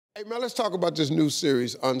Hey, man, let's talk about this new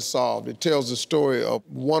series, Unsolved. It tells the story of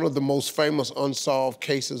one of the most famous unsolved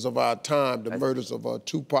cases of our time, the murders of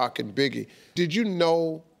Tupac and Biggie. Did you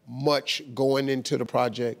know much going into the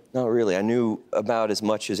project? Not really. I knew about as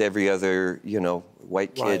much as every other,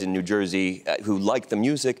 white kid in New Jersey who liked the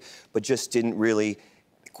music, but just didn't really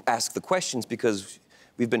ask the questions because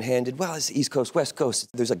we've been handed, well, it's East Coast, West Coast,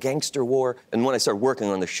 there's a gangster war. And when I started working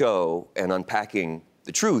on the show and unpacking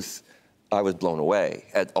the truth, I was blown away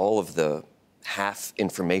at all of the half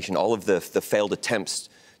information, all of the failed attempts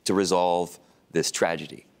to resolve this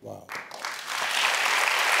tragedy. Wow.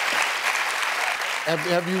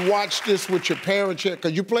 Have you watched this with your parents yet?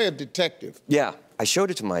 Because you play a detective. Yeah, I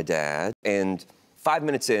showed it to my dad, and 5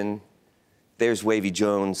 minutes in, there's Wavy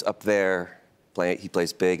Jones up there, he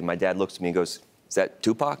plays big, and my dad looks at me and goes, "Is that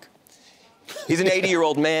Tupac?" He's an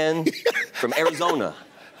 80-year-old man from Arizona.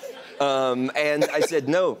 And I said,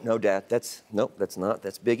 no, Dad, that's not,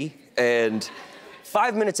 that's Biggie. And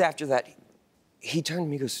 5 minutes after that, he turned to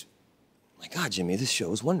me and goes, "My God, Jimmy, this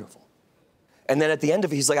show is wonderful." And then at the end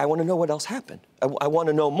of it, he's like, "I want to know what else happened. I want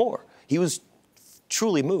to know more." He was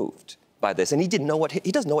truly moved by this, and he doesn't know what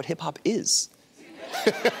hip hop is.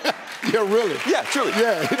 Yeah, really? Yeah, truly.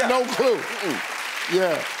 Yeah, yeah. No clue.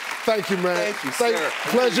 Yeah. Thank you, man. Thank you, sir.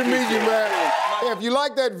 Pleasure meeting you, man. If you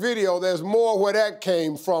like that video, there's more where that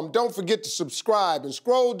came from. Don't forget to subscribe and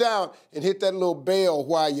scroll down and hit that little bell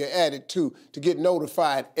while you're at it, too, to get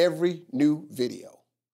notified every new video.